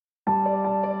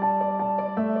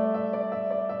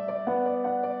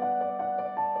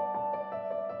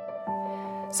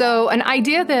So an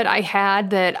idea that I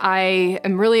had that I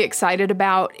am really excited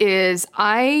about is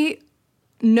I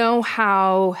know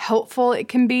how helpful it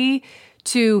can be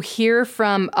to hear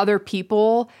from other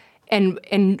people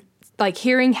and like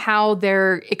hearing how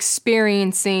they're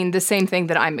experiencing the same thing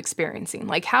that I'm experiencing.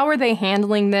 Like, how are they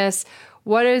handling this?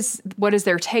 What is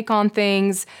their take on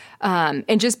things?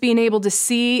 And just being able to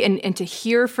see and to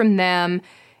hear from them,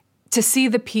 to see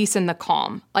the peace and the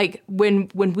calm. Like when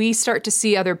we start to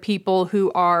see other people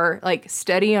who are like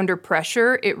steady under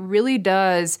pressure, it really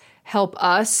does help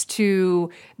us to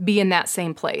be in that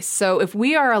same place. So if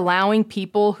we are allowing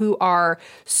people who are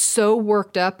so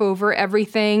worked up over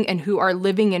everything and who are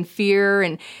living in fear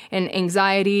and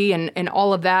anxiety and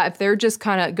all of that, if they're just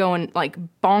kind of going like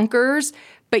bonkers,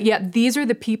 but yet these are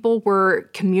the people we're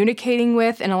communicating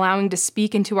with and allowing to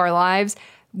speak into our lives,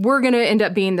 we're going to end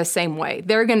up being the same way.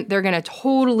 They're going to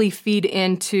totally feed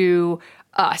into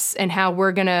us and how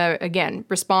we're going to, again,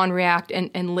 respond, react,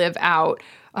 and live out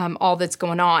all that's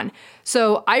going on.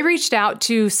 So I reached out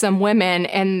to some women,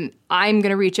 and I'm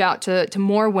going to reach out to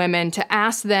more women to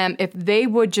ask them if they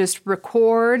would just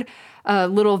record a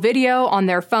little video on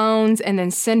their phones and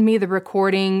then send me the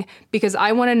recording, because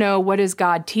I want to know, what is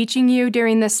God teaching you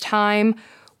during this time?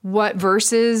 What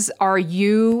verses are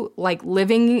you like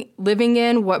living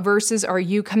in? What verses are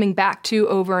you coming back to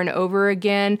over and over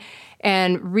again?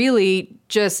 And really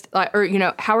just,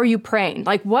 how are you praying?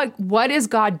 Like what is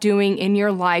God doing in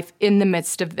your life in the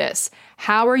midst of this?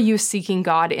 How are you seeking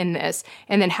God in this?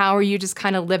 And then how are you just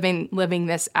kind of living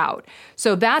this out?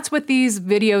 So that's what these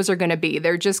videos are going to be.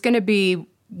 They're just going to be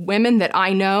women that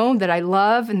I know, that I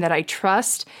love, and that I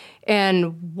trust,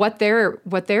 and what they're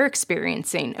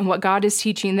experiencing and what God is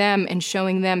teaching them and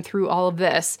showing them through all of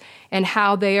this, and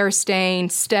how they are staying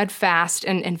steadfast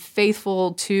and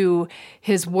faithful to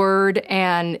His word.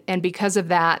 And because of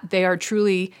that, they are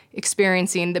truly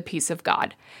experiencing the peace of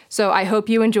God. So I hope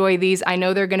you enjoy these. I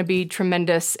know they're going to be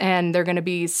tremendous, and they're going to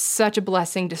be such a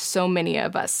blessing to so many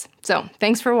of us. So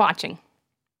thanks for watching.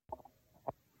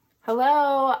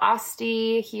 Hello,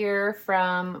 Asti here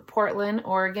from Portland,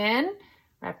 Oregon.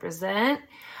 Represent.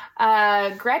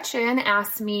 Gretchen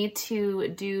asked me to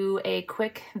do a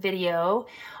quick video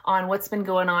on what's been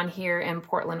going on here in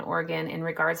Portland, Oregon in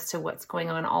regards to what's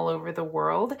going on all over the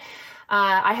world.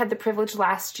 I had the privilege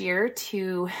last year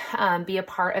to be a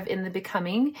part of In the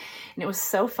Becoming, and it was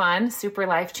so fun, super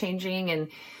life-changing and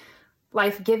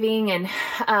life-giving.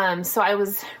 And so I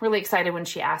was really excited when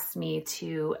she asked me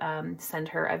to send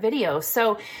her a video.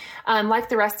 So like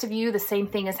the rest of you, the same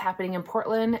thing is happening in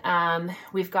Portland.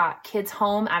 We've got kids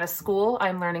home out of school.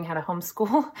 I'm learning how to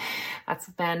homeschool. That's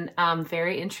been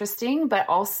very interesting, but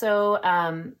also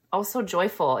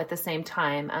joyful at the same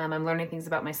time. I'm learning things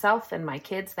about myself and my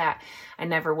kids that I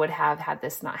never would have had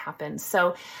this not happen.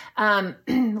 So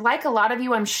like a lot of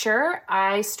you, I'm sure,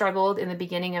 I struggled in the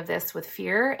beginning of this with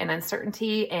fear and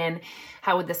uncertainty, and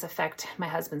how would this affect my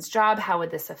husband's job? How would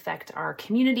this affect our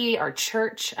community, our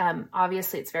church?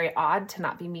 Obviously, it's very odd to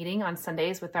not be meeting on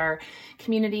Sundays with our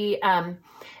community. And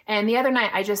the other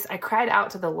night, I cried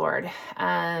out to the Lord,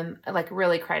 like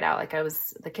really cried out. Like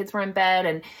the kids were in bed,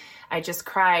 and I just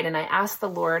cried, and I asked the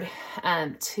Lord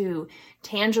to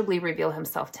tangibly reveal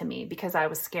Himself to me, because I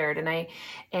was scared, and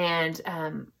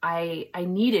I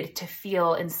needed to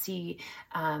feel and see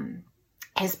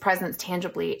His presence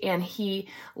tangibly. And He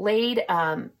laid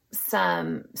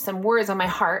some words on my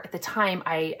heart. At the time,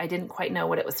 I didn't quite know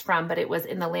what it was from, but it was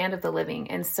in the land of the living.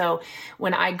 And so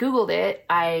when I Googled it,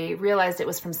 I realized it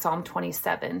was from Psalm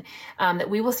 27, that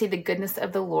we will see the goodness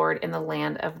of the Lord in the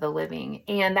land of the living.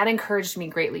 And that encouraged me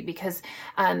greatly, because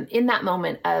in that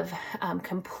moment of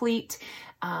complete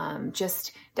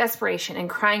just desperation and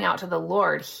crying out to the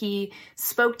Lord, He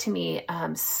spoke to me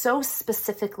so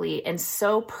specifically and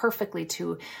so perfectly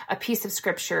to a piece of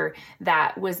scripture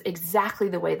that was exactly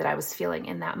the way that I was feeling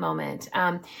in that moment.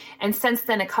 And since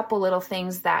then, a couple little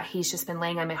things that He's just been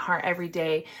laying on my heart every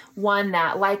day. One,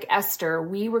 that like Esther,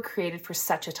 we were created for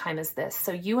such a time as this.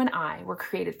 So you and I were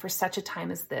created for such a time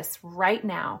as this right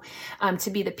now, to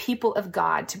be the people of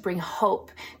God, to bring hope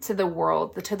to the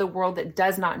world that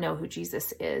does not know who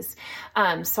Jesus is.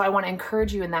 So I want to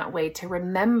encourage you in that way to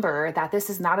remember that this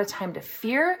is not a time to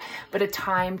fear, but a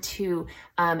time to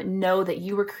know that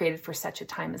you were created for such a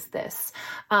time as this.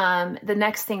 The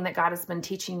next thing that God has been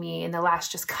teaching me in the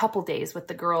last just couple days with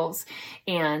the girls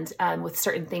and with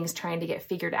certain things trying to get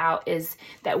figured out is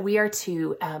that we are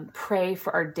to pray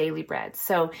for our daily bread.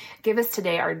 So give us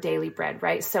today our daily bread,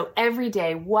 right? So every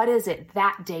day, what is it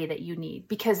that day that you need?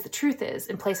 Because the truth is,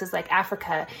 in places like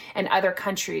Africa and other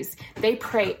countries, they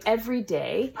pray every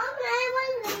day.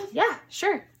 Okay, Yeah,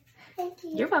 sure. thank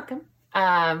you. You're welcome.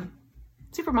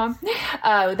 Supermom,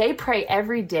 they pray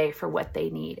every day for what they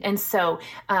need. And so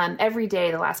every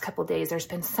day, the last couple of days, there's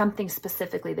been something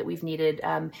specifically that we've needed.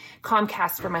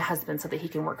 Comcast for my husband so that he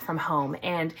can work from home,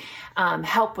 and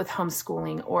help with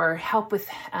homeschooling, or help with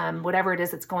whatever it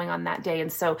is that's going on that day.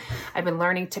 And so I've been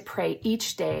learning to pray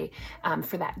each day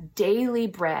for that daily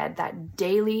bread, that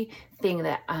daily thing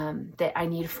that I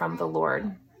need from the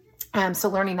Lord. So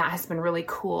learning that has been really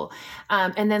cool.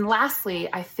 And then lastly,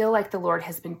 I feel like the Lord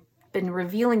has been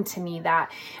revealing to me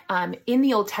that in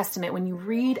the Old Testament, when you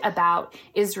read about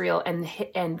Israel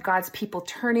and God's people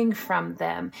turning from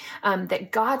them,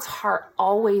 that God's heart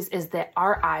always is that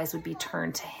our eyes would be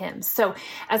turned to him. So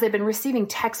as I've been receiving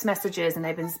text messages and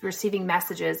I've been receiving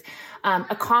messages,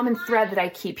 a common thread that I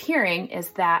keep hearing is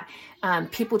that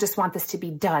people just want this to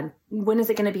be done. When is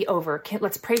it going to be over?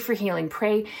 Let's pray for healing.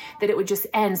 Pray that it would just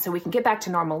end so we can get back to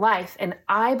normal life. And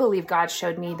I believe God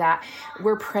showed me that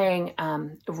we're praying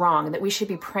wrong, that we should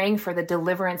be praying for the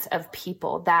deliverance of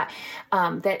people, that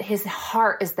his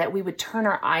heart is that we would turn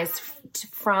our eyes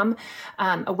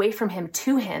away from him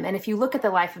to him. And if you look at the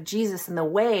life of Jesus and the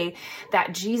way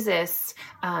that Jesus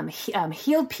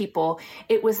healed people,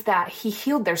 it was that he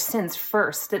healed their sins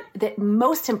first, that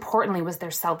most importantly was their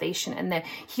salvation and the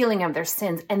healing of their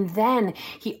sins. And then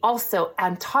he also,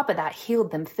 on top of that,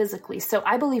 healed them physically. So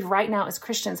I believe right now as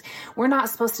Christians, we're not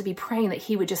supposed to be praying that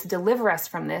he would just deliver us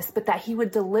from this, but that he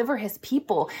would deliver his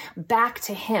people back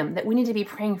to him, that we need to be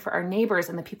praying for our neighbors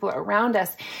and the people around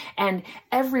us and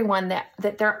everyone,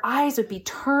 that their eyes would be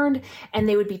turned and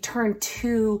they would be turned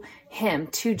to him,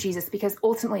 to Jesus, because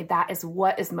ultimately that is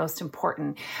what is most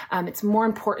important. It's more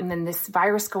important than this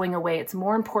virus going away. It's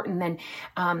more important than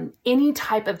any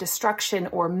type of destruction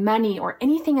or money or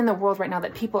anything in the world right now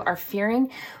that people are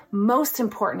fearing. Most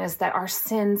important is that our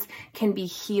sins can be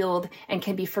healed and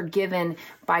can be forgiven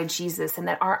by Jesus, and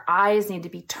that our eyes need to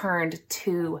be turned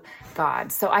to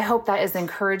God. So I hope that is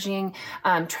encouraging.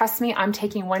 Trust me, I'm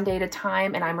taking one day at a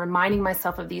time, and I'm reminding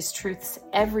myself of these truths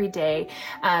every day.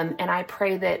 And I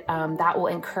pray that that will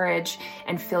encourage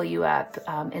and fill you up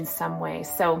in some way.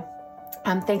 So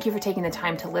thank you for taking the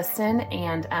time to listen,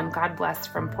 and God bless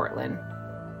from Portland.